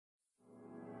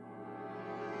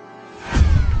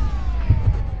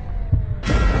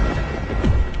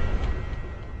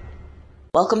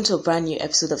Welcome to a brand new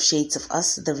episode of Shades of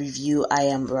Us, the review. I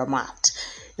am Ramat.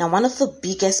 Now, one of the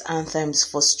biggest anthems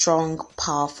for strong,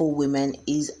 powerful women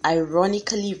is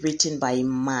ironically written by a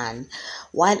man.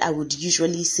 While I would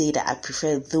usually say that I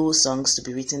prefer those songs to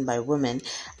be written by women,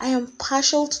 I am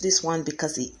partial to this one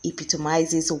because it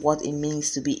epitomizes what it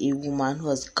means to be a woman who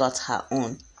has got her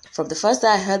own. From the first day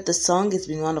I heard the song, it's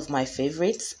been one of my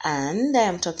favorites, and I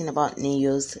am talking about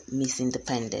Ne-Yo's Miss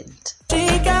Independent. She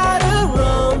got her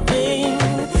own thing,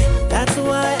 that's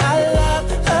why I love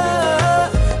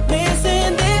her. Miss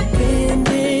Independent,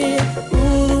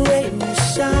 ooh, the way you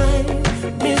shine,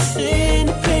 Miss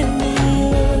Independent.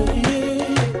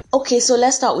 Okay, so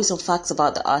let's start with some facts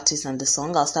about the artist and the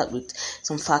song. I'll start with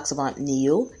some facts about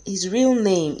Ne-Yo. His real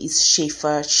name is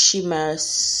Schaefer Shimmer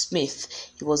Smith.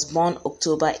 He was born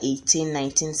October 18,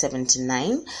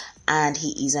 1979. And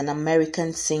he is an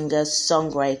American singer,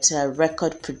 songwriter,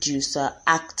 record producer,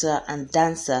 actor, and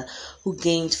dancer who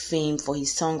gained fame for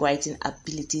his songwriting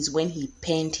abilities when he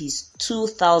penned his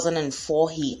 2004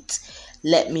 hit,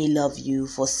 Let Me Love You,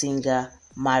 for singer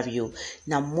Mario.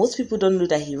 Now, most people don't know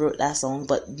that he wrote that song,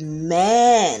 but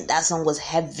man, that song was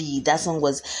heavy. That song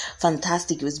was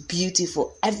fantastic. It was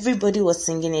beautiful. Everybody was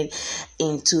singing it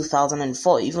in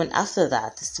 2004. Even after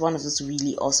that, it's one of those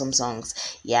really awesome songs.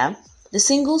 Yeah. The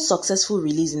single's successful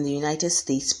release in the United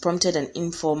States prompted an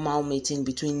informal meeting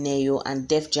between Ne-Yo and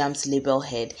Def Jam's label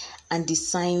head and the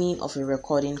signing of a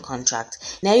recording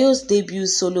contract. Ne-Yo's debut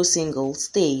solo single,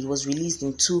 Stay, was released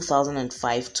in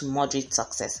 2005 to moderate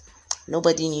success.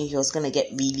 Nobody knew he was going to get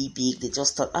really big. They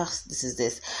just thought, this is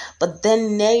this. But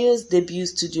then Ne-Yo's debut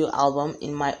studio album,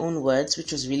 In My Own Words,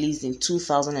 which was released in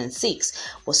 2006,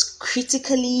 was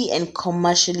critically and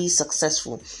commercially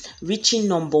successful, reaching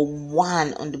number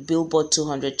 1 on the Billboard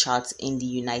 200 charts in the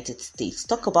United States.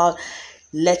 Talk about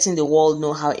letting the world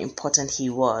know how important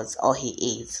he was, or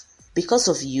he is. Because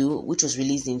of You, which was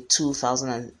released in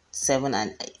 2007,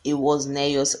 and it was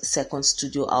Ne-Yo's second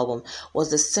studio album,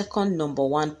 was the second number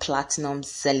 1 platinum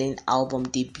selling album,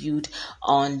 debuted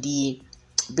on the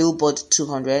Billboard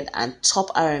 200 and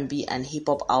top R&B and hip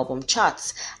hop album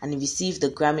charts, and he received the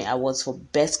Grammy Awards for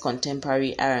Best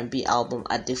Contemporary R&B Album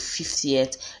at the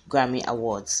 50th Grammy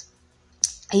Awards.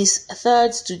 His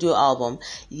third studio album,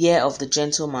 Year of the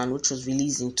Gentleman, which was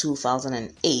released in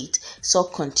 2008, saw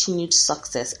continued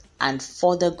success and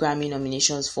further Grammy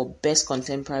nominations for Best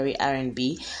Contemporary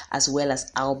R&B as well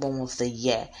as Album of the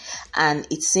Year. And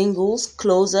its singles,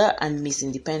 Closer and Miss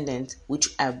Independent,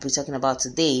 which I'll be talking about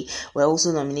today, were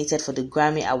also nominated for the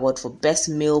Grammy Award for Best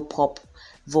Male Pop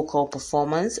Vocal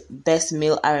Performance, Best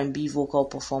Male R&B Vocal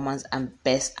Performance, and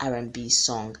Best R&B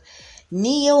Song.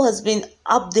 Ne-Yo has been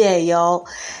up there, y'all,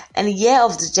 and Year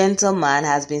of the Gentleman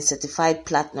has been certified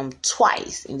platinum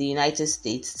twice in the United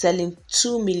States, selling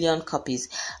 2 million copies,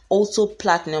 also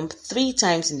platinum 3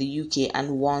 times in the UK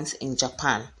and once in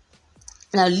Japan.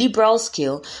 Now, Liberal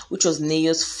Scale, which was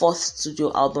Ne-Yo's fourth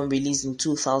studio album released in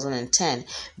 2010,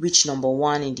 reached number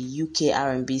 1 in the UK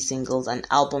R&B singles and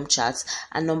album charts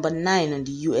and number 9 on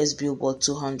the US Billboard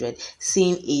 200,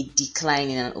 seeing a decline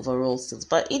in overall sales.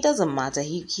 But it doesn't matter.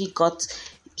 He got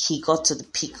to the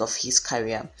peak of his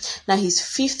career. Now, his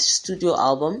fifth studio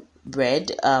album,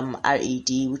 Bread,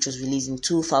 R.A.D., which was released in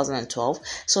 2012,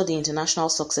 saw the international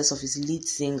success of his lead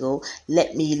single,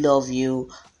 Let Me Love You,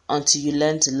 Until You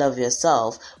Learn to Love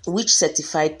Yourself, which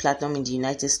certified platinum in the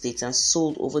United States and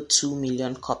sold over 2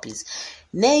 million copies.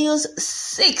 Ne-Yo's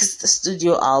sixth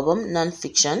studio album,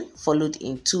 Nonfiction, followed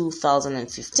in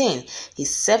 2015.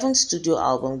 His seventh studio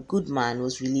album, Good Man,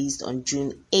 was released on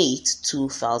June 8,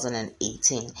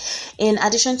 2018. In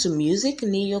addition to music,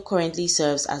 Ne-Yo currently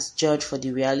serves as judge for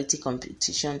the reality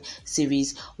competition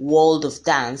series World of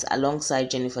Dance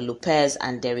alongside Jennifer Lopez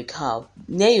and Derek Howe.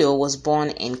 Ne-Yo was born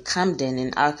in Camden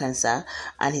in Arkansas,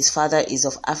 and his father is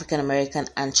of African American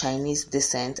and Chinese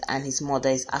descent, and his mother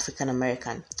is African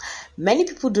American. Many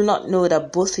people do not know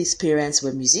that both his parents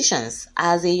were musicians.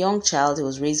 As a young child, he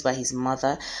was raised by his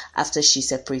mother after she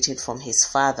separated from his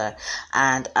father,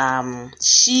 and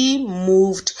she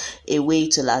moved away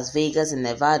to Las Vegas in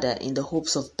Nevada in the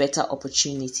hopes of better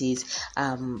opportunities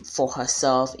for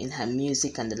herself in her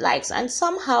music and the likes. And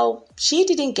somehow she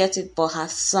didn't get it, but her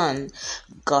son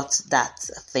got that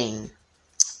thing.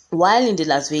 While in the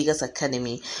Las Vegas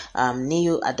Academy,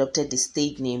 Ne-Yo adopted the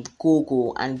stage name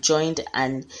Go-Go and joined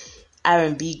an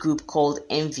R&B group called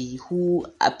Envy, who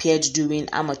appeared during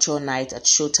Amateur Night at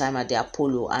Showtime at the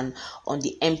Apollo and on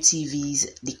the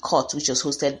MTV's The Cut, which was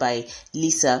hosted by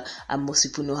Lisa, and most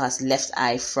people know her as Left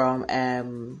Eye from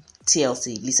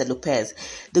TLC, Lisa Lopez.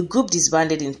 The group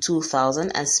disbanded in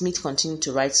 2000 and Smith continued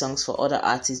to write songs for other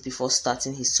artists before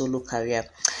starting his solo career.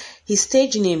 His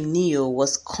stage name Ne-Yo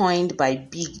was coined by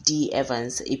Big D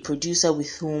Evans, a producer with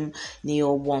whom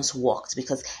Ne-Yo once worked,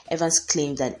 because Evans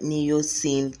claimed that Ne-Yo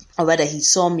seen, or rather he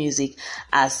saw music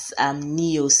as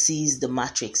Ne-Yo sees the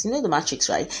Matrix. You know the Matrix,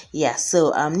 right? Yeah,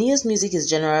 so Ne-Yo's music is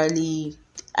generally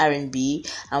R&B,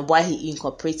 and while he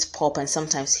incorporates pop and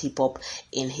sometimes hip-hop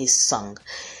in his song.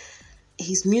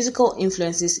 His musical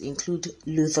influences include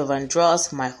Luther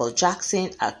Vandross, Michael Jackson,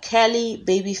 R. Kelly,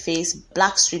 Babyface,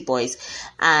 Backstreet Boys,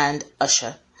 and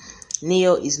Usher.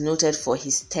 Ne-Yo is noted for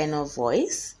his tenor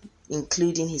voice,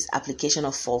 including his application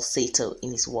of falsetto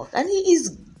in his work. And he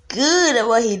is good at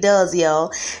what he does,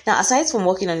 y'all. Now, aside from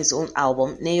working on his own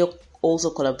album, Ne-Yo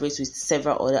also collaborates with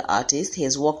several other artists. He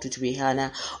has worked with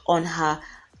Rihanna on her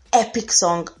epic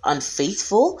song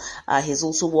Unfaithful. He's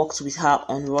also worked with her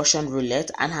on Russian Roulette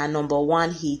and her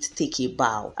 #1 hit Take a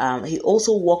Bow. He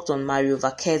also worked on Mario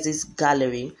Vaquez's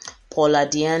Gallery, Paula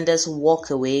Deander's Walk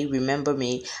Away, Remember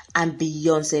Me, and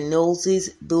Beyonce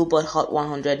Knowles' Billboard Hot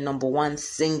 100 #1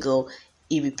 single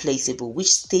Irreplaceable, which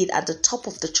stayed at the top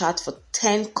of the chart for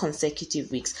 10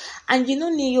 consecutive weeks. And you know,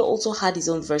 Ne-Yo also had his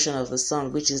own version of the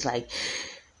song, which is like,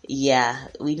 yeah,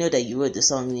 we know that you wrote the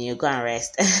song, Ne-Yo, go and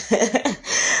rest.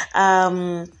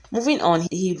 Moving on,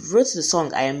 he wrote the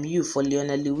song I Am You for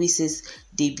Leona Lewis's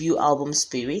debut album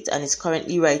Spirit, and is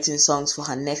currently writing songs for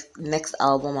her next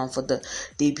album and for the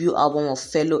debut album of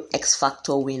fellow X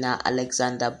Factor winner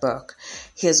Alexander Burke.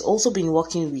 He has also been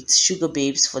working with Sugar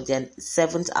Babes for their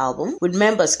 7th album, with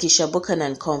members Keisha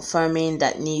Buchanan confirming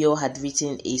that Ne-Yo had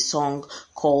written a song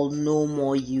called No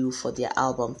More You for their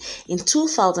album. In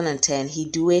 2010, he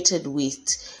duetted with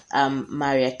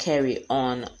Mariah Carey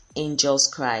on Angels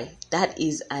Cry. That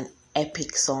is an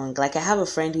epic song. Like, I have a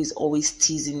friend who's always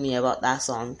teasing me about that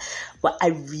song, but I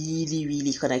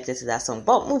really connected to that song.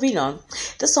 But moving on,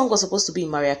 the song was supposed to be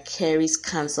Mariah Carey's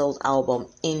cancelled album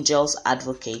Angels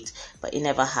Advocate, but it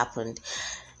never happened.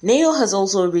 Ne-Yo has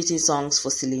also written songs for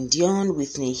Celine Dion,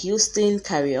 Whitney Houston,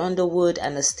 Carrie Underwood,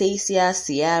 Anastasia,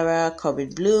 Ciara,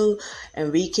 Corbin Bleu,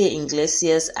 Enrique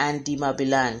Iglesias, and Dima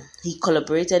Bilan. He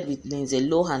collaborated with Lindsay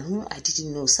Lohan, whom I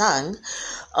didn't know sang,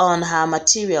 on her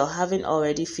material, having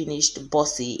already finished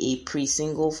Bossy, a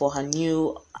pre-single for her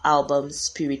new album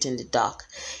Spirit in the Dark.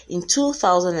 In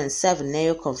 2007,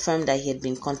 Ne-Yo confirmed that he had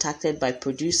been contacted by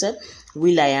producer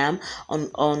will.i.am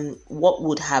on what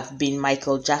would have been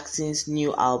Michael Jackson's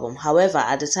new album. However,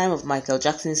 at the time of Michael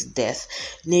Jackson's death,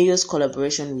 Ne-Yo's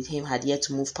collaboration with him had yet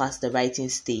to move past the writing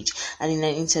stage. And in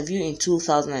an interview in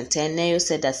 2010, Ne-Yo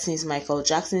said that since Michael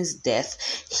Jackson's death,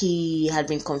 he had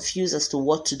been confused as to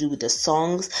what to do with the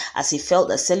songs, as he felt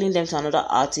that selling them to another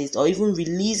artist or even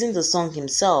releasing the song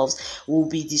himself would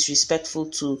be disrespectful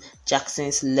to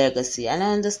Jackson's legacy. And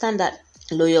I understand that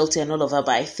loyalty and all of that,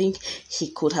 but I think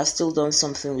he could have still done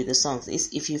something with the songs.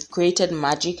 If you've created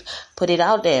magic, put it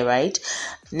out there, right?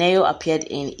 Ne-Yo appeared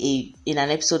in an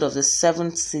episode of the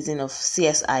 7th season of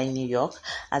CSI New York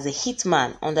as a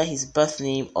hitman under his birth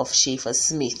name of Schaefer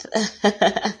Smith.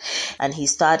 And he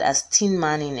starred as Tin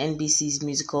Man in NBC's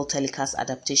musical telecast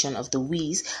adaptation of The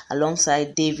Wiz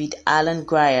alongside David Alan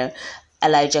Grier,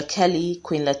 Elijah Kelly,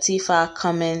 Queen Latifah,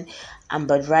 Common,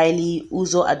 Amber Riley,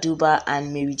 Uzo Aduba,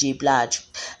 and Mary J. Blige.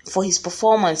 For his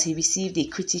performance, he received a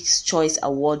Critics' Choice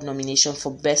Award nomination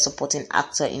for Best Supporting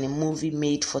Actor in a Movie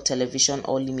Made for Television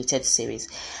or Limited Series.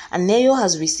 And Ne-Yo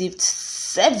has received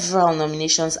several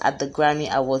nominations at the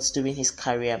Grammy Awards during his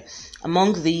career.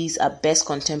 Among these are Best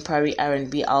Contemporary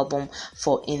R&B Album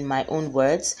for In My Own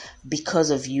Words, Because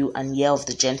of You, and Year of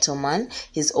the Gentleman.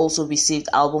 He's also received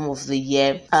Album of the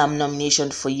Year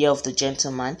nomination for Year of the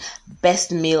Gentleman,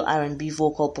 Best Male R&B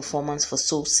Vocal Performance for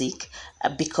So Sick,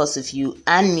 Because of You,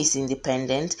 and Miss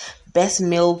Independent, Best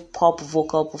Male Pop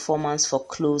Vocal Performance for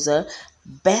Closer,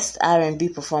 Best R&B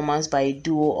Performance by a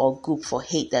Duo or Group for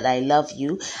Hate That I Love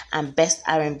You, and Best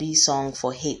R&B Song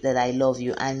for Hate That I Love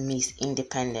You and Miss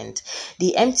Independent.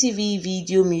 The MTV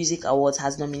Video Music Awards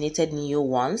has nominated Ne-Yo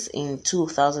once, in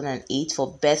 2008,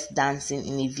 for Best Dancing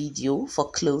in a Video for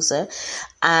Closer,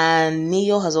 and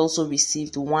Ne-Yo has also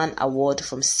received 1 award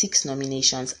from 6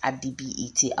 nominations at the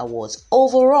BET Awards.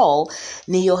 Overall,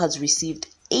 Ne-Yo has received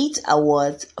 8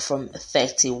 awards from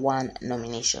 31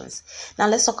 nominations. Now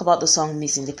let's talk about the song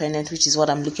Miss Independent, which is what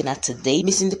I'm looking at today.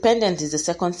 Miss Independent is the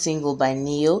second single by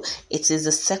Ne-Yo. It is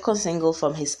the second single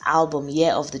from his album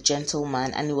Year of the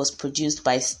Gentleman, and it was produced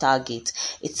by Stargate.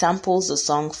 It samples the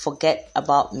song Forget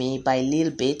About Me by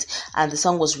Lil Bit, and the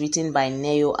song was written by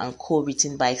Ne-Yo and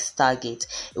co-written by Stargate.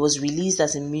 It was released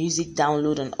as a music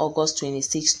download on August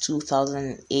 26,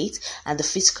 2008, and the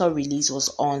physical release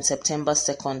was on September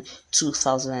 2nd,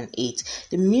 2008.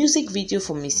 The music video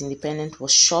for Miss Independent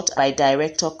was shot by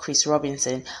director Chris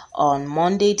Robinson on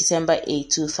Monday, December 8,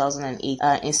 2008,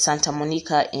 in Santa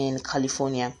Monica in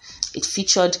California. It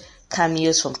featured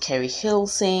cameos from Kerry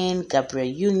Hilson, Gabrielle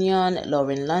Union,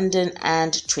 Lauren London,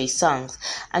 and Trey Songz.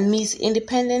 And Miss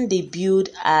Independent debuted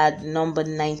at number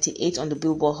 98 on the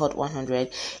Billboard Hot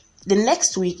 100. The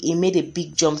next week, it made a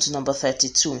big jump to number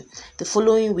 32. The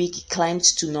following week, it climbed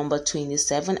to number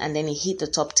 27, and then it hit the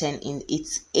top 10 in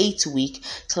its 8th week,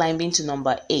 climbing to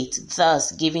number 8,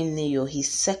 thus giving Ne-Yo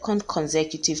his second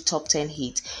consecutive top 10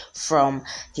 hit from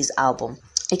his album.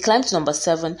 It climbed to number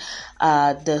 7,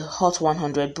 the Hot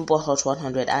 100, Billboard Hot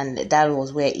 100, and that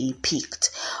was where he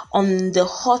peaked. On the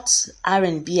Hot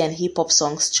R&B and Hip Hop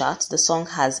Songs chart, the song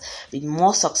has been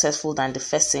more successful than the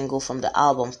first single from the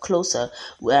album, Closer,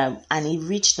 and it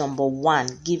reached number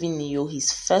 1, giving Ne-Yo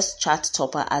his first chart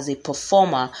topper as a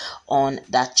performer on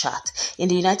that chart. In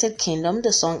the United Kingdom,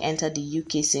 the song entered the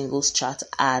UK singles chart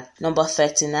at number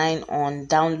 39 on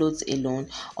downloads alone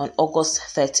on August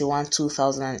 31,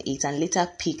 2008, and later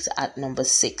peaked at number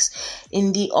 6.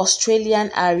 In the Australian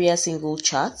area single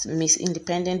chart, Miss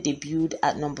Independent debuted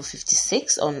at number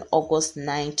 56 on August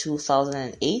 9,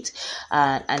 2008,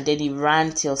 and then it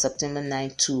ran till September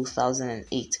 9,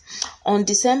 2008. On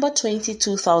December 20,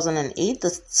 2008, the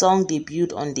song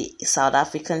debuted on the South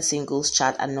African singles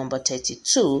chart at number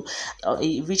 32.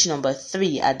 It reached number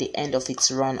 3 at the end of its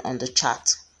run on the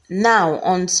chart. Now,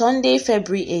 on Sunday,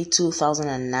 February 8,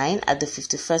 2009, at the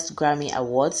 51st Grammy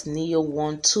Awards, Ne-Yo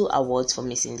won 2 awards for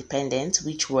Miss Independent,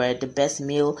 which were the Best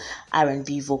Male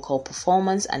R&B Vocal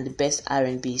Performance and the Best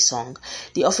R&B Song.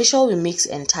 The official remix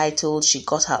entitled She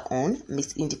Got Her Own,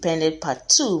 Miss Independent Part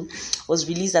 2, was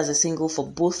released as a single for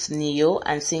both Ne-Yo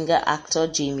and singer-actor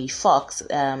Jamie Foxx,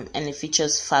 and it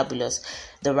features Fabulous,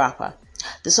 the rapper.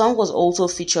 The song was also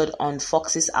featured on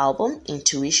Fox's album,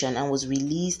 Intuition, and was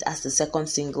released as the second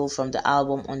single from the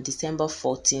album on December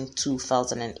 14,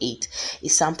 2008. It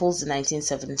samples the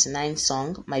 1979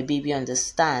 song, My Baby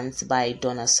Understands by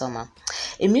Donna Summer.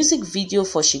 A music video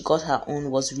for She Got Her Own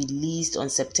was released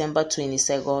on September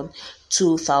 22nd,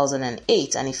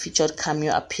 2008, and it featured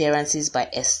cameo appearances by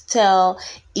Estelle,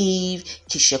 Eve,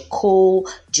 Keisha Cole,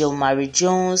 Jill Marie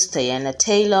Jones, Teyana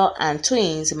Taylor, and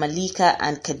twins Malika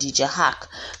and Khadija Haque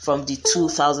from the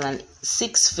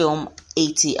 2006 film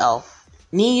ATL.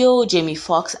 Ne-Yo, Jamie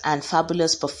Foxx, and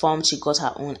Fabulous performed She Got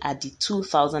Her Own at the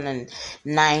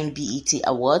 2009 BET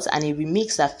Awards, and a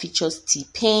remix that features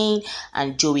T-Pain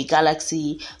and Joey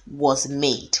Galaxy was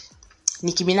made.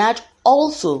 Nicki Minaj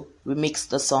also remixed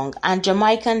the song, and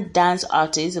Jamaican dance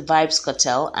artists Vybz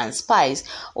Kartel and Spice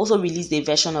also released a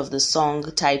version of the song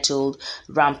titled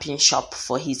Ramping Shop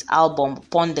for his album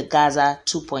Pon de Gaza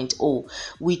 2.0,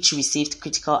 which received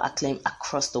critical acclaim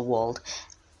across the world.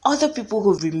 Other people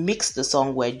who remixed the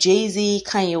song were Jay-Z,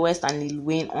 Kanye West, and Lil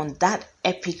Wayne on that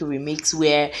epic remix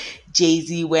where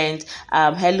Jay-Z went,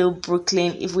 hello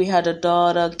Brooklyn, if we had a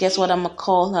daughter, guess what I'm gonna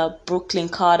call her? Brooklyn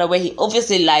Carter, where he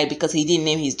obviously lied because he didn't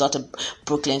name his daughter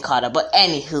Brooklyn Carter. But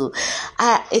anywho,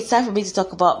 it's time for me to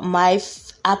talk about my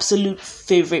absolute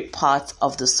favorite part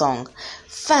of the song.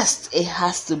 First, it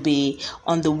has to be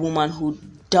on the woman who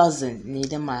doesn't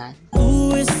need a man.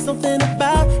 Ooh, it's something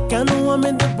about kind of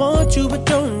woman that want you but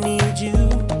don't need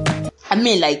you. I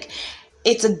mean, like,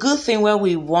 it's a good thing where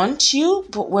we want you,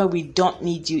 but where we don't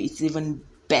need you, it's even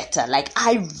better. Like,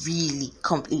 I really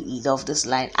completely love this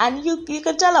line, and you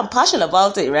can tell I'm passionate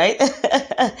about it, right?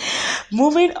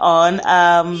 Moving on,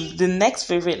 the next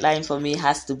favorite line for me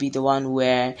has to be the one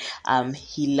where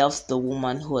he loves the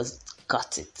woman who has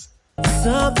got it.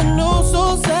 Something new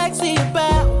so sexy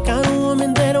about kind of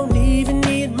woman that don't even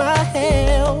need my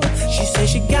help. She says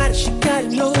she got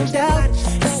it, no doubt.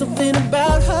 There's something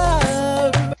about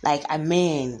her. Like, I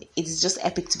mean, it's just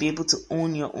epic to be able to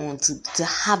own your own, to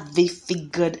have it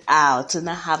figured out, to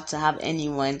not have to have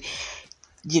anyone,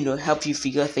 help you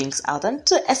figure things out. And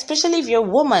especially if you're a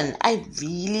woman, I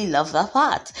really love that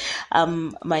part.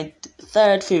 My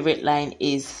third favorite line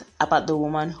is about the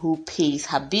woman who pays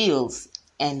her bills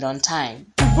and on time.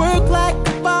 Work like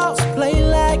a boss, play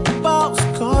like a boss.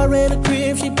 Car and a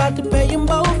crib, she about to pay them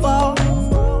both off.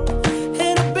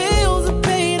 And the bills are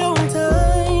paid on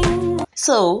time.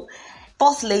 So,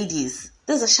 boss ladies,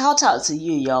 there's a shout out to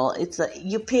you, y'all.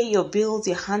 You pay your bills,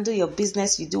 you handle your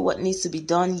business, you do what needs to be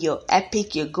done, you're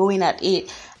epic, you're going at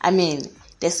it. I mean,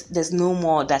 there's no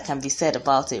more that can be said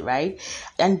about it, right?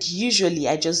 And usually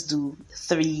I just do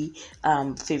 3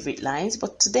 favorite lines,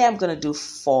 but today I'm gonna do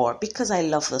 4 because I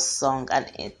love the song. And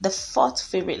the 4th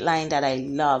favorite line that I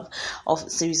love, of a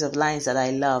series of lines that I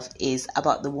love, is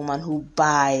about the woman who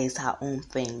buys her own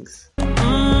things.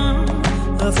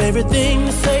 Her favorite thing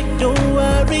to say, don't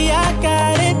worry, I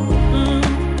got it.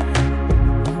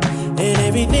 And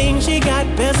everything she got,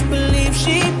 best believe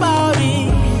she bought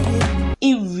it.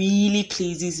 It really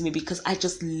pleases me because I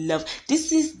just love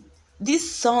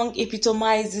this song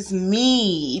epitomizes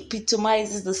me,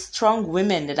 epitomizes the strong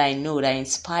women that I know, that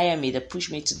inspire me, that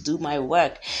push me to do my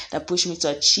work, that push me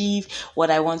to achieve what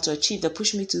I want to achieve, that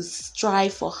push me to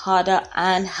strive for harder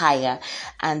and higher.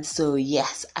 And so,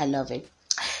 yes, I love it.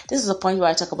 This is a point where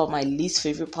I talk about my least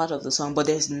favorite part of the song, but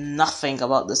there's nothing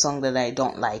about the song that I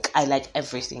don't like. I like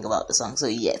everything about the song. So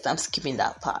yes, I'm skipping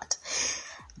that part.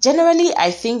 Generally,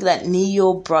 I think that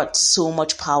Ne-Yo brought so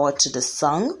much power to the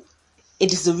song.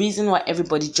 It is the reason why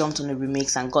everybody jumped on the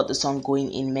remix and got the song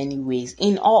going in many ways.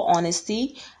 In all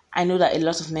honesty, I know that a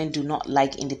lot of men do not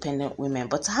like independent women,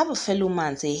 but to have a fellow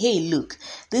man say, hey, look,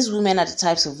 these women are the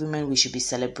types of women we should be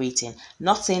celebrating.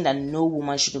 Not saying that no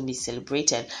woman shouldn't be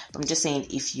celebrated, but I'm just saying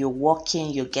if you're working,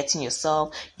 you're getting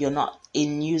yourself, you're not a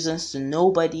nuisance to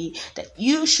nobody, that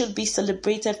you should be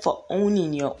celebrated for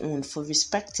owning your own, for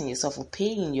respecting yourself, for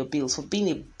paying your bills, for being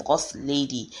a boss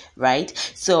lady, right?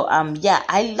 So yeah,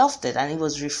 I loved it, and it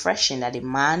was refreshing that a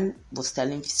man was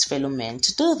telling his fellow men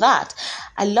to do that.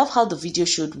 I love how the video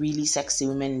showed really sexy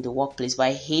women in the workplace, but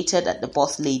I hated that the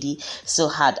boss lady still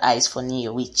had eyes for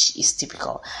Ne-Yo, which is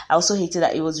typical. I also hated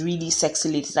that it was really sexy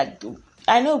ladies. Like,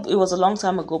 I know it was a long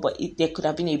time ago, but there could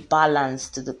have been a balance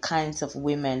to the kinds of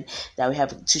women that we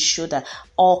have, to show that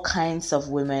all kinds of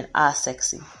women are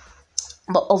sexy.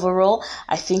 But overall,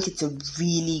 I think it's a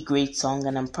really great song,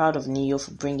 and I'm proud of Ne-Yo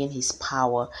for bringing his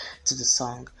power to the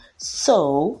song.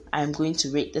 So I'm going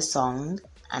to rate the song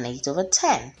an 8 over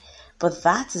 10. But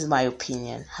that is my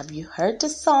opinion. Have you heard the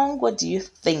song? What do you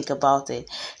think about it?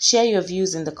 Share your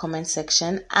views in the comment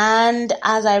section. And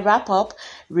as I wrap up,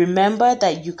 remember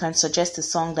that you can suggest a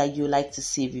song that you like to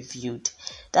see reviewed.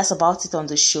 That's about it on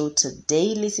the show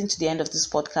today. Listen to the end of this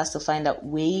podcast to find out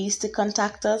ways to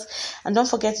contact us. And don't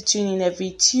forget to tune in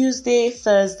every Tuesday,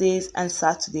 Thursdays, and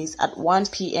Saturdays at 1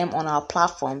 p.m. on our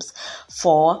platforms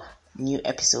for new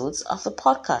episodes of the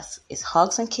podcast. It's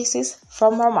Hugs and Kisses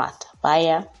from Ramat.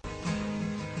 Bye.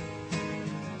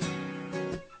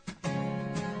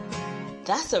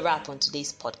 That's a wrap on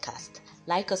today's podcast.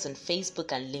 Like us on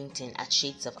Facebook and LinkedIn at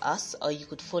Shades of Us, or you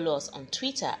could follow us on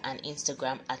Twitter and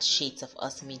Instagram at Shades of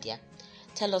Us Media.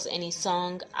 Tell us any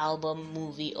song, album,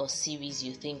 movie, or series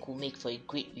you think will make for a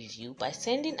great review by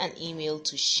sending an email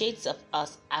to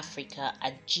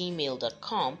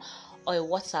shadesofusafrica@gmail.com or a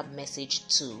WhatsApp message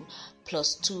to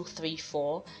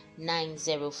 +234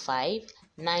 905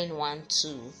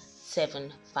 912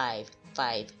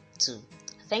 7552.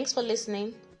 Thanks for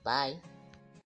listening. Bye.